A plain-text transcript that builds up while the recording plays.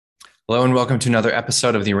Hello and welcome to another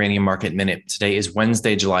episode of the Uranium Market Minute. Today is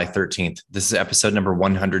Wednesday, July 13th. This is episode number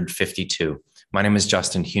 152. My name is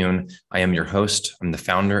Justin Hune. I am your host. I'm the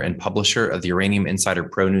founder and publisher of the Uranium Insider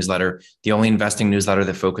Pro newsletter, the only investing newsletter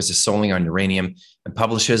that focuses solely on uranium and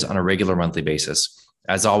publishes on a regular monthly basis.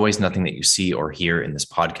 As always, nothing that you see or hear in this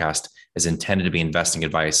podcast is intended to be investing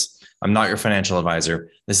advice. I'm not your financial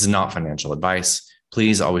advisor. This is not financial advice.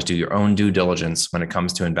 Please always do your own due diligence when it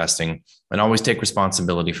comes to investing and always take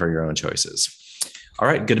responsibility for your own choices. All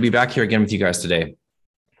right, good to be back here again with you guys today.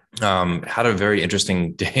 Had a very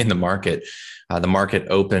interesting day in the market. The market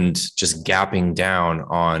opened just gapping down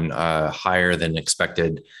on higher than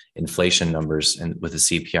expected inflation numbers and with the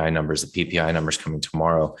CPI numbers, the PPI numbers coming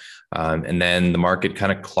tomorrow. And then the market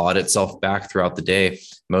kind of clawed itself back throughout the day.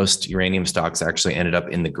 Most uranium stocks actually ended up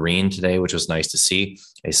in the green today, which was nice to see.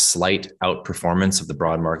 A slight outperformance of the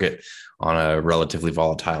broad market on a relatively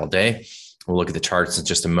volatile day. We'll look at the charts in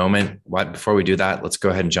just a moment. Before we do that, let's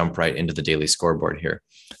go ahead and jump right into the daily scoreboard here.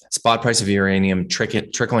 Spot price of uranium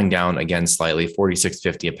trickling down again slightly,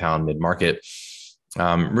 46.50 a pound mid-market.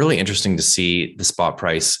 Really interesting to see the spot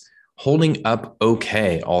price holding up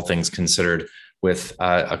okay, all things considered, with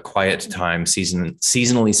a quiet time,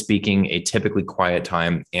 seasonally speaking, a typically quiet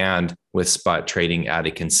time, and with spot trading at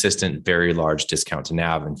a consistent, very large discount to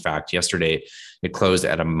NAV. In fact, yesterday it closed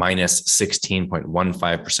at a minus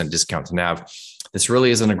 16.15% discount to NAV. This really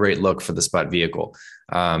isn't a great look for the spot vehicle.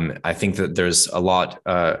 I think that there's a lot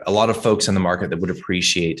of folks in the market that would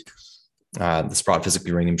appreciate the Sprott Physical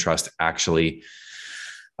Uranium Trust actually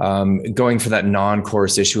going for that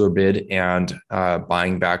non-course issuer bid and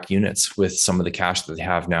buying back units with some of the cash that they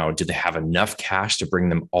have now. Do they have enough cash to bring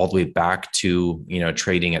them all the way back to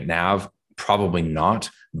trading at NAV? Probably not.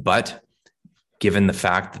 But given the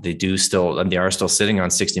fact that they are still sitting on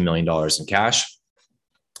 $60 million in cash,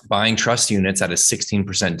 buying trust units at a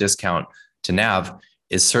 16% discount to NAV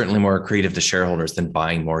is certainly more accretive to shareholders than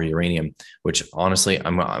buying more uranium, which honestly,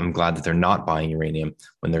 I'm glad that they're not buying uranium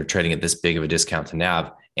when they're trading at this big of a discount to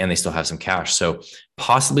NAV and they still have some cash. So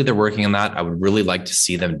possibly they're working on that. I would really like to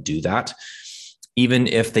see them do that. Even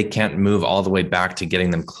if they can't move all the way back to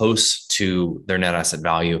getting them close to their net asset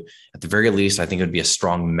value, at the very least, I think it would be a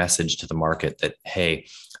strong message to the market that, hey,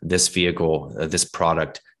 this vehicle, this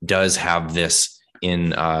product does have this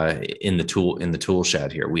in the tool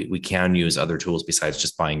shed here. We can use other tools besides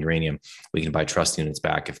just buying uranium. We can buy trust units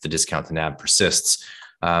back if the discount to NAV persists.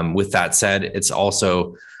 With that said, it's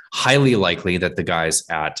also highly likely that the guys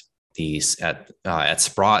at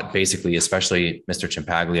Sprott, basically, especially Mr.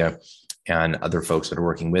 Ciampaglia and other folks that are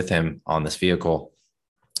working with him on this vehicle,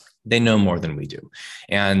 they know more than we do.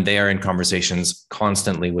 And they are in conversations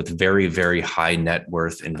constantly with very, very high net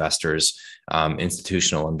worth investors,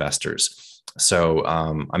 institutional investors. So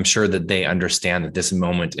I'm sure that they understand that this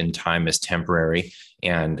moment in time is temporary.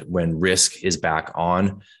 And when risk is back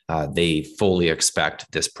on, they fully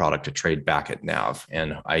expect this product to trade back at NAV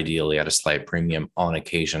and ideally at a slight premium on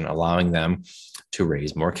occasion, allowing them to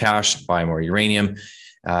raise more cash, buy more uranium.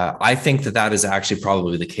 I think that is actually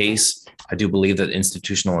probably the case. I do believe that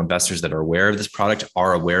institutional investors that are aware of this product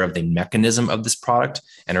are aware of the mechanism of this product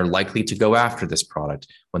and are likely to go after this product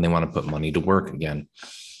when they want to put money to work again.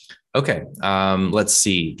 Okay, let's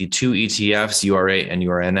see. The two ETFs, URA and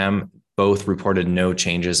URNM, both reported no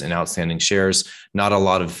changes in outstanding shares. Not a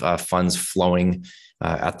lot of funds flowing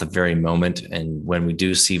at the very moment. And when we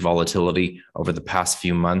do see volatility over the past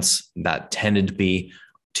few months, that tended to be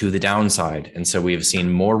to the downside. And so we have seen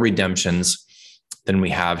more redemptions than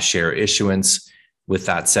we have share issuance. With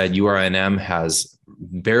that said, URNM has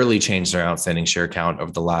barely changed their outstanding share count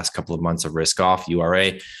over the last couple of months of risk off.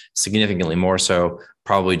 URA significantly more so,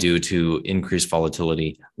 probably due to increased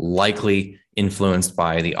volatility, likely influenced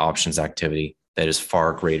by the options activity that is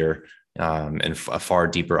far greater and a far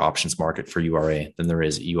deeper options market for URA than there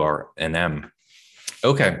is URNM.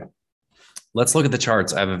 Okay, let's look at the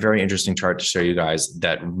charts. I have a very interesting chart to show you guys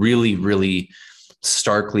that really, really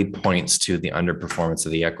starkly points to the underperformance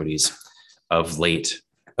of the equities of late.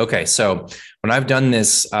 Okay, so when I've done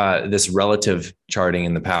this relative charting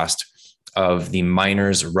in the past of the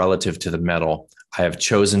miners relative to the metal, I have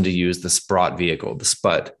chosen to use the Sprott vehicle, the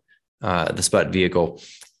SPUT vehicle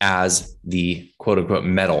as the quote unquote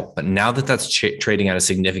metal. But now that that's trading at a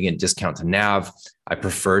significant discount to NAV, I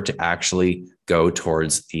prefer to actually go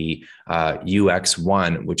towards the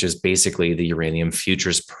UX1, which is basically the uranium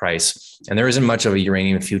futures price. And there isn't much of a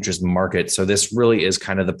uranium futures market. So this really is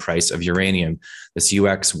kind of the price of uranium. This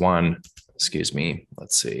UX1, excuse me,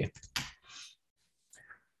 let's see.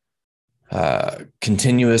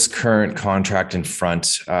 Continuous current contract in front,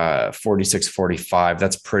 46.45.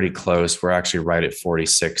 That's pretty close. We're actually right at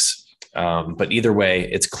 46. But either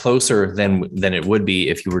way, it's closer than it would be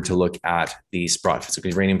if you were to look at the Sprott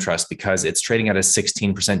Physical Uranium Trust, because it's trading at a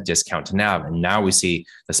 16% discount to NAV. And now we see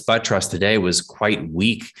the SPUT Trust today was quite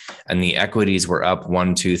weak, and the equities were up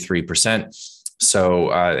 1, 2, 3%.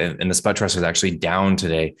 So, and the SPUT Trust was actually down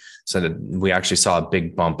today. So that we actually saw a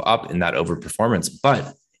big bump up in that overperformance.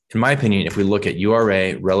 But in my opinion, if we look at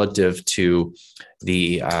URA relative to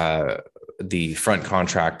the front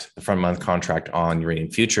month contract on uranium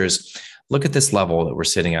futures, look at this level that we're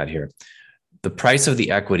sitting at here. The price of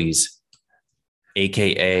the equities,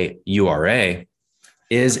 AKA URA,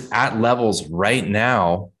 is at levels right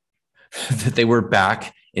now that they were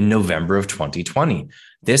back in November of 2020.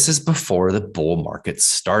 This is before the bull market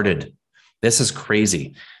started. This is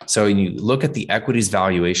crazy. So you look at the equities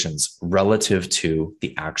valuations relative to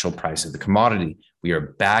the actual price of the commodity. We are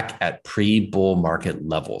back at pre-bull market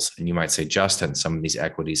levels. And you might say, Justin, some of these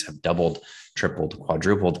equities have doubled, tripled,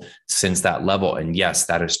 quadrupled since that level. And yes,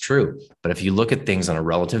 that is true. But if you look at things on a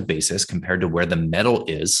relative basis compared to where the metal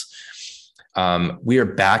is, we are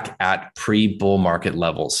back at pre-bull market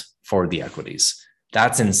levels for the equities.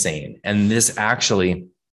 That's insane. And this actually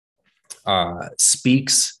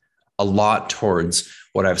speaks a lot towards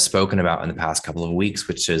what I've spoken about in the past couple of weeks,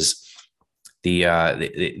 which is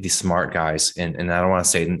the smart guys. And I don't want to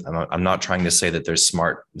say, I'm not trying to say that there's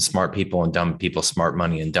smart people and dumb people, smart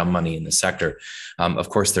money and dumb money in the sector. Of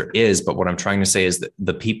course there is, but what I'm trying to say is that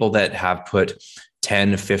the people that have put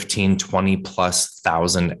 10, 15, 20 plus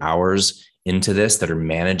thousand hours into this, that are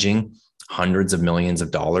managing hundreds of millions of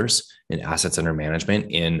dollars in assets under management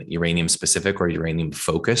in uranium specific or uranium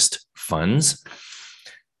focused funds,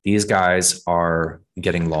 these guys are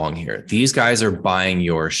getting long here. These guys are buying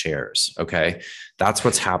your shares. Okay. That's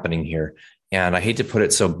what's happening here. And I hate to put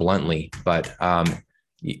it so bluntly, but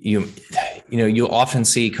you'll often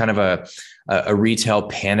see kind of a retail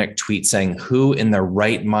panic tweet saying, who in their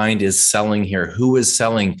right mind is selling here? Who is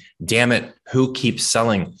selling? Damn it. Who keeps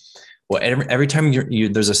selling? Well, every time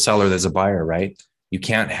there's a seller, there's a buyer, right? You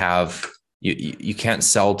can't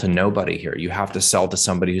sell to nobody here. You have to sell to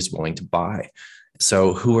somebody who's willing to buy.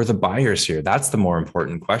 So who are the buyers here? That's the more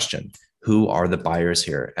important question. Who are the buyers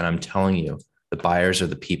here? And I'm telling you, the buyers are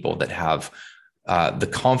the people that have the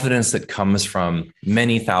confidence that comes from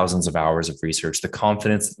many thousands of hours of research, the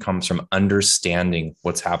confidence that comes from understanding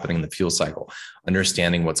what's happening in the fuel cycle,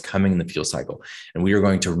 understanding what's coming in the fuel cycle. And we are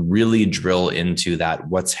going to really drill into that,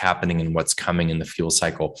 what's happening and what's coming in the fuel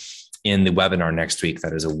cycle in the webinar next week.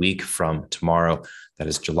 That is a week from tomorrow. That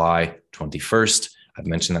is July 21st. I've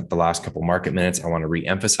mentioned that the last couple market minutes. I want to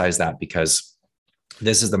reemphasize that because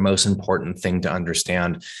this is the most important thing to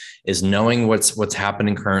understand, is knowing what's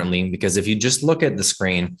happening currently. Because if you just look at the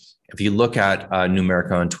screen, if you look at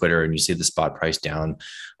Numerica on Twitter and you see the spot price down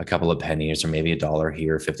a couple of pennies or maybe $1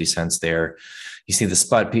 here, 50 cents there, you see the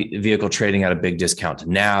spot vehicle trading at a big discount to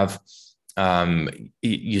NAV.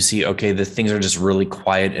 You see, okay, the things are just really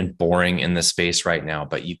quiet and boring in this space right now,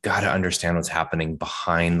 but you've got to understand what's happening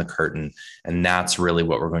behind the curtain. And that's really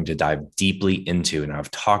what we're going to dive deeply into. And I've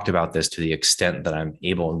talked about this to the extent that I'm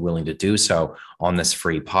able and willing to do so on this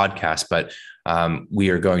free podcast, but we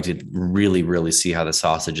are going to really, really see how the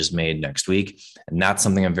sausage is made next week. And that's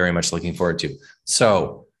something I'm very much looking forward to.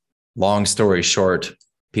 So long story short,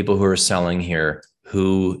 people who are selling here,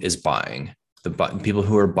 who is buying? The people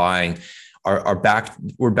who are buying are back.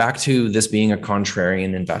 We're back to this being a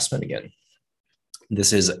contrarian investment again.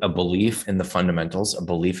 This is a belief in the fundamentals, a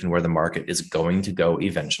belief in where the market is going to go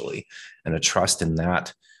eventually, and a trust in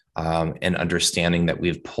that, and understanding that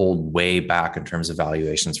we've pulled way back in terms of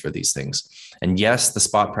valuations for these things. And yes, the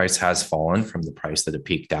spot price has fallen from the price that it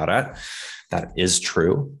peaked out at. That is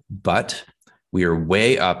true, but we are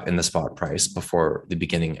way up in the spot price before the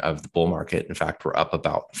beginning of the bull market. In fact, we're up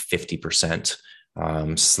about 50%,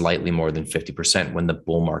 slightly more than 50% when the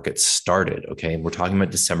bull market started. Okay. And we're talking about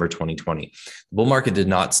December 2020. The bull market did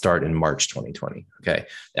not start in March 2020. Okay.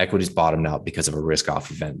 The equities bottomed out because of a risk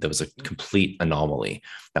off event. That was a complete anomaly.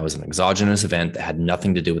 That was an exogenous event that had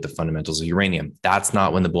nothing to do with the fundamentals of uranium. That's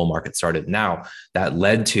not when the bull market started. Now that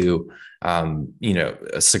led to,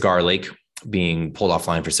 a Cigar Lake being pulled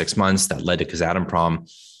offline for 6 months. That led to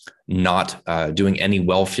Kazatomprom not doing any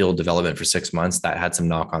well field development for 6 months. That had some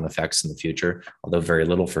knock-on effects in the future, although very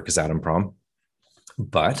little for Kazatomprom.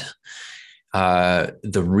 But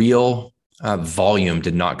the real volume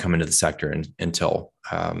did not come into the sector until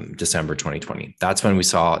December 2020. That's when we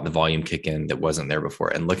saw the volume kick in that wasn't there before.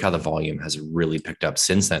 And look how the volume has really picked up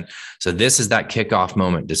since then. So this is that kickoff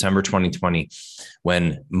moment, December 2020,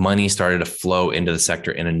 when money started to flow into the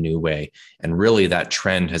sector in a new way. And really that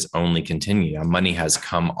trend has only continued. Now, money has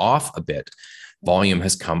come off a bit, volume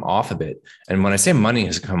has come off a bit. And when I say money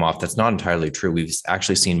has come off, that's not entirely true. We've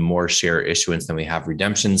actually seen more share issuance than we have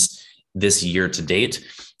redemptions this year to date.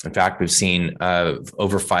 In fact, we've seen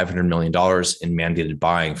over $500 million in mandated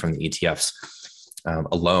buying from the ETFs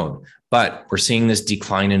alone. But we're seeing this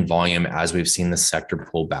decline in volume as we've seen the sector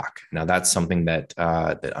pull back. Now, that's something that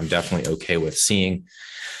I'm definitely okay with seeing.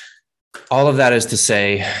 All of that is to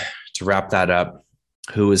say, to wrap that up,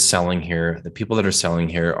 who is selling here? The people that are selling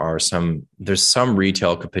here are there's some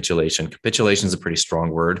retail capitulation. Capitulation is a pretty strong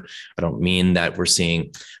word. I don't mean that we're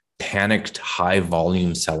seeing panicked high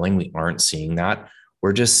volume selling. We aren't seeing that.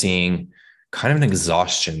 We're just seeing kind of an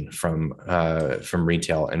exhaustion from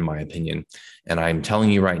retail, in my opinion. And I'm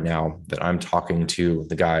telling you right now that I'm talking to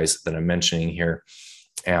the guys that I'm mentioning here,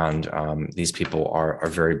 and these people are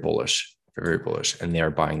very bullish, and they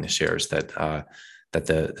are buying the shares that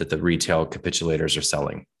the retail capitulators are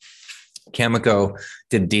selling. Cameco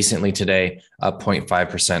did decently today, up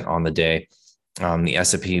 0.5% on the day. The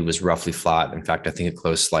S&P was roughly flat. In fact, I think it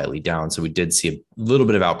closed slightly down. So we did see a little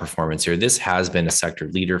bit of outperformance here. This has been a sector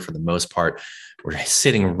leader for the most part. We're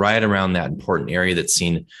sitting right around that important area that's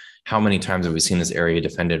seen. How many times have we seen this area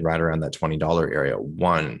defended right around that $20 area?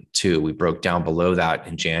 1, 2, we broke down below that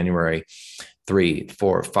in January. 3,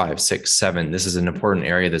 4, 5, 6, 7. This is an important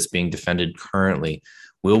area that's being defended currently.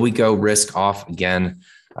 Will we go risk off again?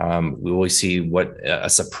 We will see what a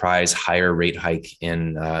surprise higher rate hike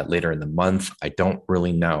in later in the month. I don't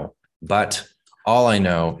really know, but all I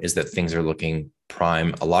know is that things are looking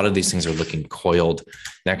prime. A lot of these things are looking coiled.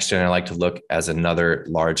 NextGen, I like to look as another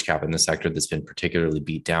large cap in the sector that's been particularly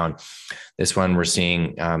beat down. This one, we're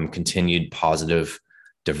seeing continued positive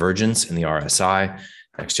divergence in the RSI.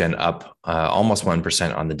 NextGen up almost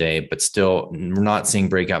 1% on the day, but still we're not seeing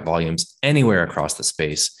breakout volumes anywhere across the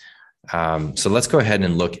space. So let's go ahead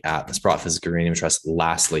and look at the Sprott Physical Uranium Trust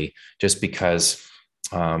lastly, just because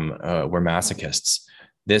we're masochists.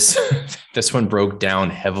 This one broke down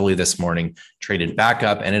heavily this morning, traded back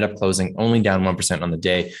up, ended up closing only down 1% on the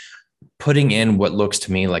day, putting in what looks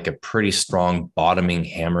to me like a pretty strong bottoming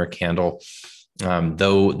hammer candle.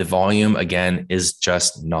 Though the volume, again, is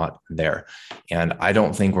just not there. And I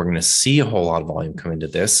don't think we're going to see a whole lot of volume come into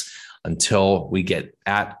this until we get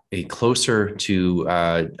at a closer to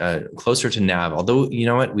NAV. Although, you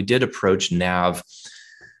know what, we did approach NAV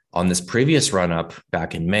on this previous run up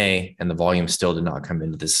back in May, and the volume still did not come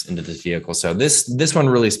into this vehicle. So this one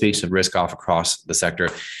really speaks to risk off across the sector.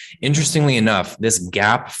 Interestingly enough, this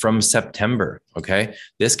gap from September,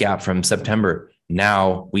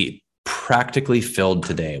 now we practically filled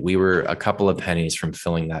today. We were a couple of pennies from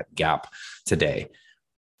filling that gap today.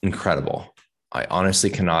 Incredible. I honestly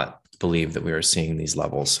cannot believe that we are seeing these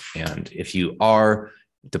levels. And if you are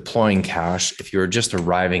deploying cash, if you're just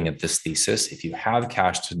arriving at this thesis, if you have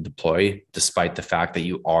cash to deploy, despite the fact that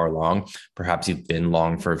you are long, perhaps you've been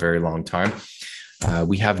long for a very long time.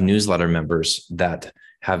 We have newsletter members that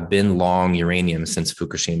have been long uranium since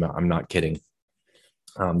Fukushima. I'm not kidding.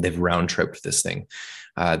 They've round tripped this thing.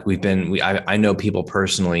 I know people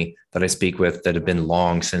personally that I speak with that have been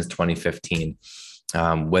long since 2015.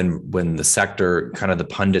 When the sector, kind of the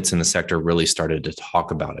pundits in the sector really started to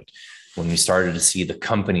talk about it, when we started to see the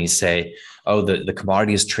companies say, oh, the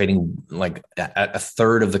commodity is trading like at a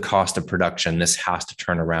third of the cost of production, this has to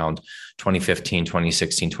turn around. 2015,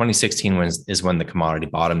 2016 is when the commodity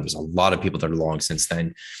bottomed. There's a lot of people that are long since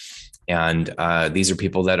then. And these are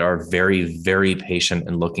people that are very, very patient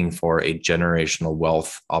and looking for a generational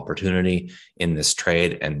wealth opportunity in this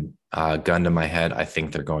trade. And gun to my head, I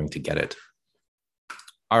think they're going to get it.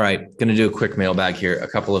 All right, going to do a quick mailbag here. A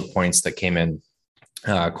couple of points that came in,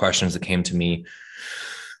 questions that came to me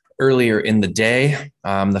earlier in the day.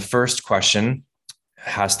 The first question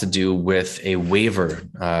has to do with a waiver.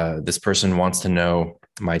 This person wants to know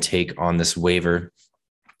my take on this waiver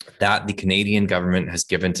that the Canadian government has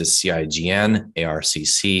given to CIGN,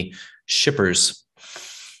 ARCC shippers.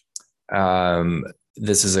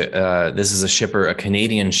 This is a shipper, a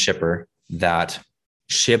Canadian shipper that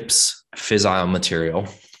ships fissile material,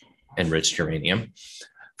 enriched uranium,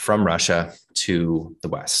 from Russia to the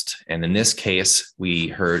West. And in this case, we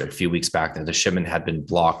heard a few weeks back that the shipment had been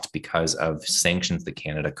blocked because of sanctions that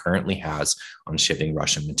Canada currently has on shipping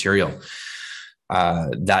Russian material.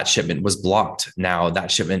 That shipment was blocked. Now,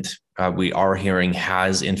 that shipment, we are hearing,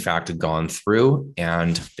 has in fact gone through,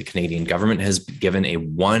 and the Canadian government has given a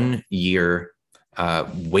 1-year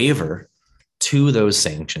waiver to those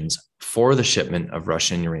sanctions for the shipment of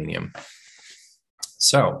Russian uranium.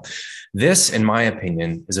 So this, in my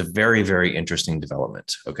opinion, is a very, very interesting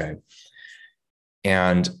development, okay?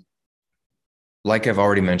 And like I've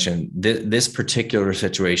already mentioned, this particular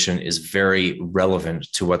situation is very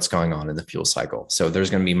relevant to what's going on in the fuel cycle. So there's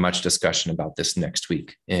going to be much discussion about this next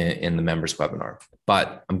week in the members webinar,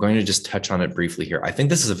 but I'm going to just touch on it briefly here. I think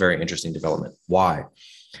this is a very interesting development. Why?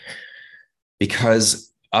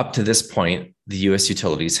 Because up to this point, the U.S.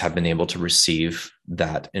 utilities have been able to receive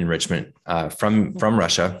that enrichment from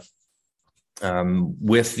Russia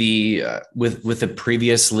with the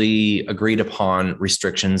previously agreed upon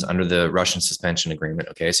restrictions under the Russian suspension agreement.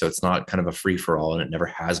 Okay, so it's not kind of a free for all, and it never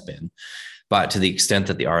has been. But to the extent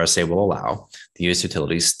that the RSA will allow, the U.S.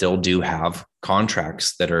 utilities still do have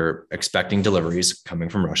contracts that are expecting deliveries coming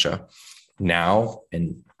from Russia now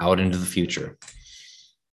and out into the future.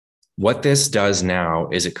 What this does now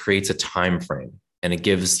is it creates a time frame, and it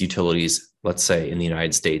gives utilities, let's say in the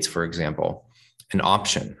United States, for example, an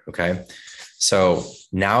option. Okay. So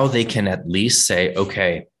now they can at least say,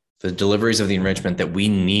 okay, the deliveries of the enrichment that we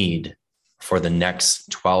need for the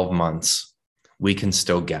next 12 months, we can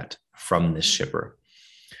still get from this shipper.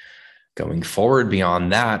 Going forward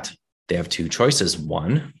beyond that, they have two choices.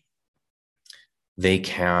 One, they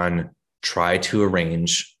can try to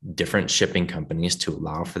arrange different shipping companies to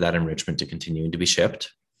allow for that enrichment to continue to be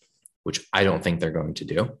shipped, which I don't think they're going to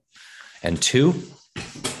do. And two,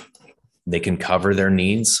 they can cover their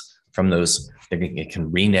needs from those. They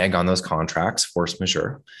can renege on those contracts, force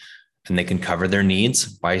majeure, and they can cover their needs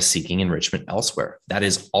by seeking enrichment elsewhere. That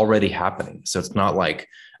is already happening. So it's not like,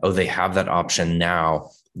 oh, they have that option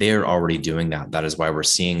now. They're already doing that. That is why we're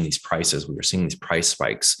seeing these prices. We are seeing these price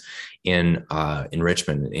spikes in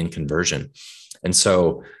enrichment, in conversion. And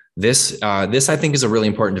so this I think is a really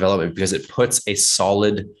important development because it puts a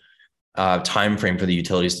solid time frame for the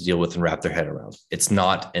utilities to deal with and wrap their head around. It's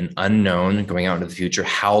not an unknown going out into the future.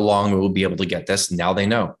 How long we will be able to get this? Now they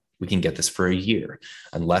know we can get this for a year,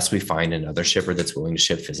 unless we find another shipper that's willing to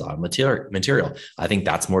ship fissile material. I think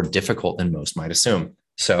that's more difficult than most might assume.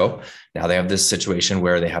 So now they have this situation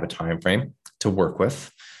where they have a time frame to work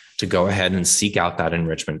with to go ahead and seek out that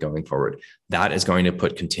enrichment going forward. That is going to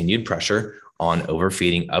put continued pressure on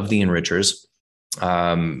overfeeding of the enrichers,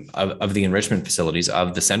 of the enrichment facilities,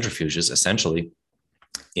 of the centrifuges, essentially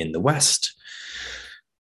in the West.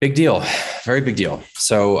 Big deal, very big deal.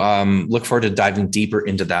 So look forward to diving deeper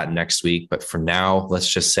into that next week. But for now, let's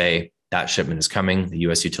just say that shipment is coming. The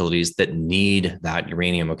U.S. utilities that need that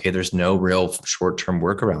uranium, okay, there's no real short-term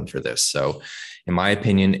workaround for this. So in my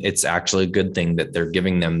opinion, it's actually a good thing that they're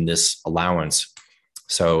giving them this allowance.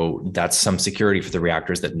 So that's some security for the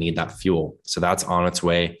reactors that need that fuel. So that's on its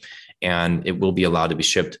way. And it will be allowed to be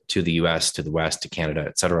shipped to the US, to the West, to Canada,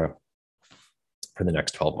 et cetera, for the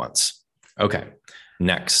next 12 months. Okay,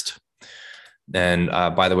 next. And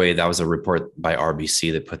by the way, that was a report by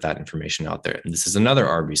RBC that put that information out there. And this is another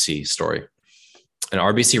RBC story. An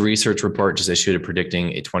RBC research report just issued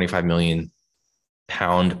predicting a 25 million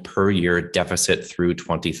pound per year deficit through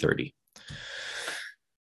 2030.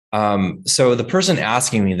 So the person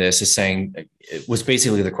asking me this is saying, it was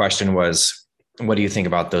basically the question was, what do you think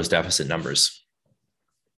about those deficit numbers?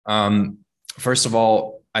 First of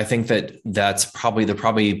all, I think that they're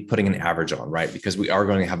probably putting an average on, right? Because we are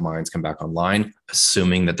going to have mines come back online,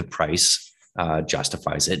 assuming that the price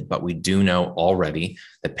justifies it. But we do know already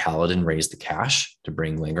that Paladin raised the cash to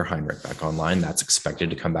bring Langer Heinrich back online. That's expected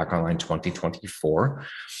to come back online 2024.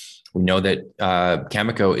 We know that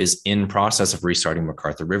Cameco is in process of restarting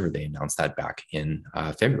McArthur River. They announced that back in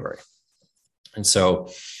February. And so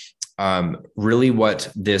really what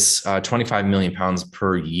this 25 million pounds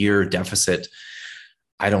per year deficit,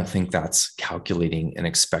 I don't think that's calculating an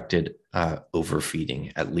expected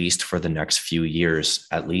overfeeding, at least for the next few years.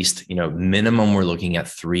 At least, minimum, we're looking at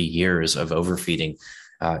 3 years of overfeeding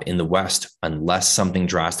in the West, unless something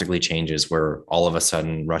drastically changes where all of a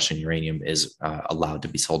sudden Russian uranium is allowed to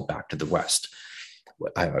be sold back to the West.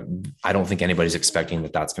 I don't think anybody's expecting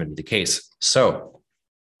that that's going to be the case. So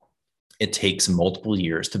it takes multiple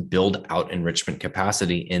years to build out enrichment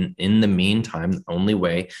capacity. In the meantime, the only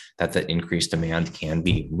way that the increased demand can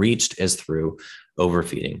be reached is through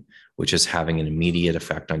overfeeding, which is having an immediate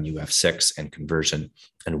effect on UF6 and conversion,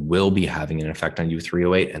 and will be having an effect on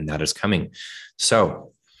U3O8, and that is coming.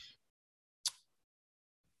 So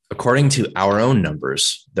according to our own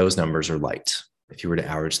numbers, those numbers are light if you were to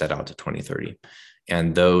average that out to 2030.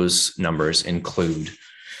 And those numbers include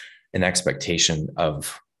an expectation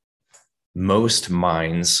of most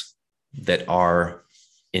mines that are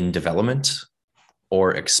in development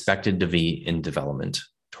or expected to be in development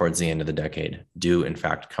towards the end of the decade do in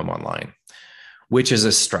fact come online, which is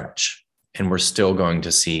a stretch. And we're still going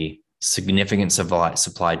to see significant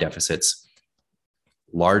supply deficits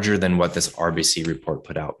larger than what this RBC report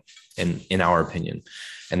put out. in our opinion.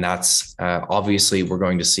 And that's obviously we're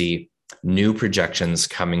going to see new projections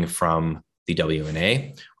coming from the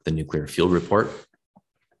WNA, the Nuclear Fuel Report,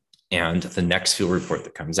 and the next fuel report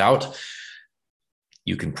that comes out.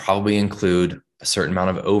 You can probably include a certain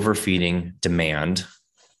amount of overfeeding demand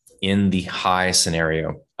in the high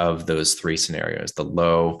scenario of those three scenarios, the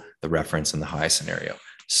low, the reference, and the high scenario.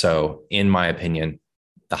 So in my opinion,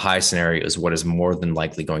 the high scenario is what is more than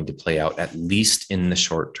likely going to play out, at least in the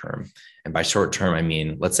short term. And by short term, I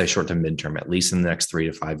mean, let's say short to midterm, at least in the next 3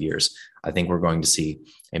 to 5 years. I think we're going to see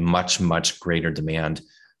a much, much greater demand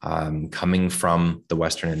coming from the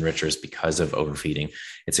Western enrichers because of overfeeding.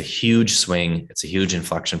 It's a huge swing. It's a huge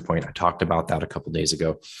inflection point. I talked about that a couple of days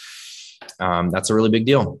ago. That's a really big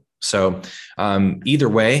deal. So either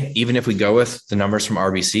way, even if we go with the numbers from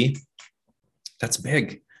RBC, that's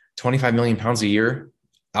big. 25 million pounds a year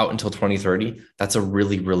out until 2030. That's a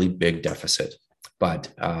really, really big deficit.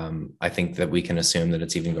 But I think that we can assume that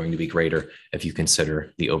it's even going to be greater if you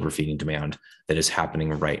consider the overfeeding demand that is happening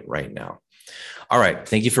right now. All right.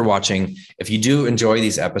 Thank you for watching. If you do enjoy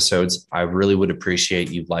these episodes, I really would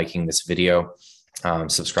appreciate you liking this video,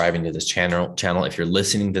 subscribing to this channel. If you're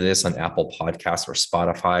listening to this on Apple Podcasts or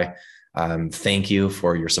Spotify, thank you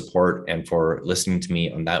for your support and for listening to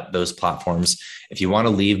me on those platforms. If you want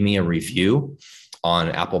to leave me a review on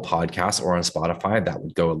Apple Podcasts or on Spotify, that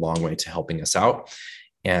would go a long way to helping us out.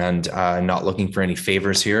 And not looking for any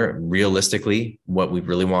favors here. Realistically, what we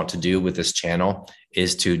really want to do with this channel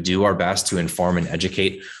is to do our best to inform and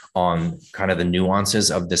educate on kind of the nuances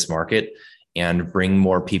of this market and bring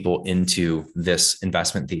more people into this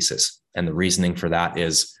investment thesis. And the reasoning for that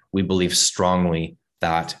is we believe strongly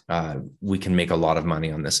that we can make a lot of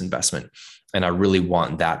money on this investment. And I really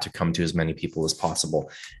want that to come to as many people as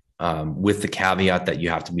possible. With the caveat that you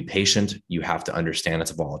have to be patient, you have to understand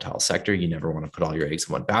it's a volatile sector. You never want to put all your eggs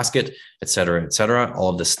in one basket, et cetera, et cetera.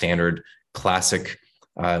 All of the standard classic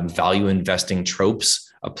value investing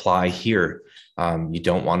tropes apply here. You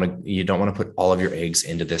don't want to put all of your eggs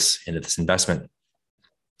into this investment.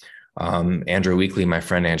 Andrew Weekly, my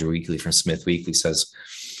friend Andrew Weekly from Smith Weekly says,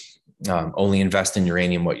 only invest in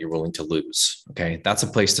uranium what you're willing to lose. Okay, that's a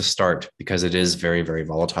place to start because it is very, very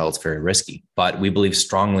volatile. It's very risky, but we believe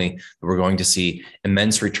strongly that we're going to see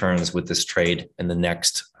immense returns with this trade in the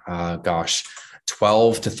next,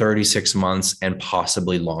 12 to 36 months and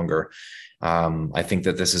possibly longer. I think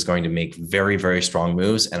that this is going to make very, very strong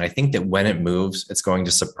moves. And I think that when it moves, it's going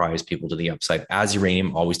to surprise people to the upside, as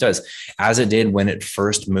uranium always does, as it did when it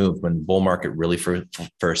first moved, when the bull market really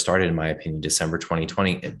first started, in my opinion, December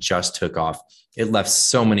 2020, it just took off. It left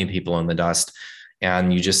so many people in the dust.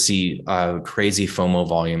 And you just see crazy FOMO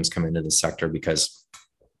volumes come into the sector because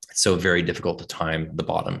it's so very difficult to time the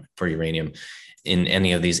bottom for uranium in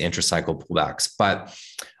any of these intracycle pullbacks. But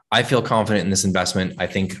I feel confident in this investment. I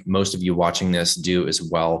think most of you watching this do as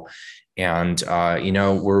well. And,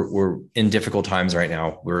 we're in difficult times right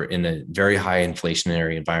now. We're in a very high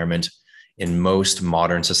inflationary environment in most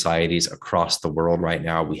modern societies across the world right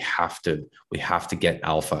now. We have to get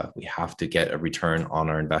alpha. We have to get a return on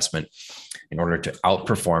our investment in order to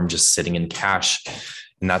outperform just sitting in cash.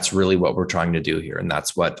 And that's really what we're trying to do here. And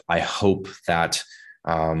that's what I hope that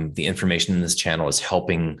the information in this channel is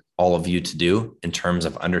helping all of you to do in terms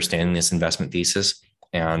of understanding this investment thesis.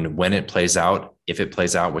 And when it plays out, if it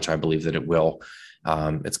plays out, which I believe that it will,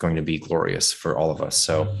 it's going to be glorious for all of us.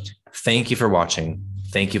 So thank you for watching.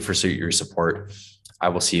 Thank you for your support. I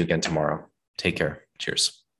will see you again tomorrow. Take care. Cheers.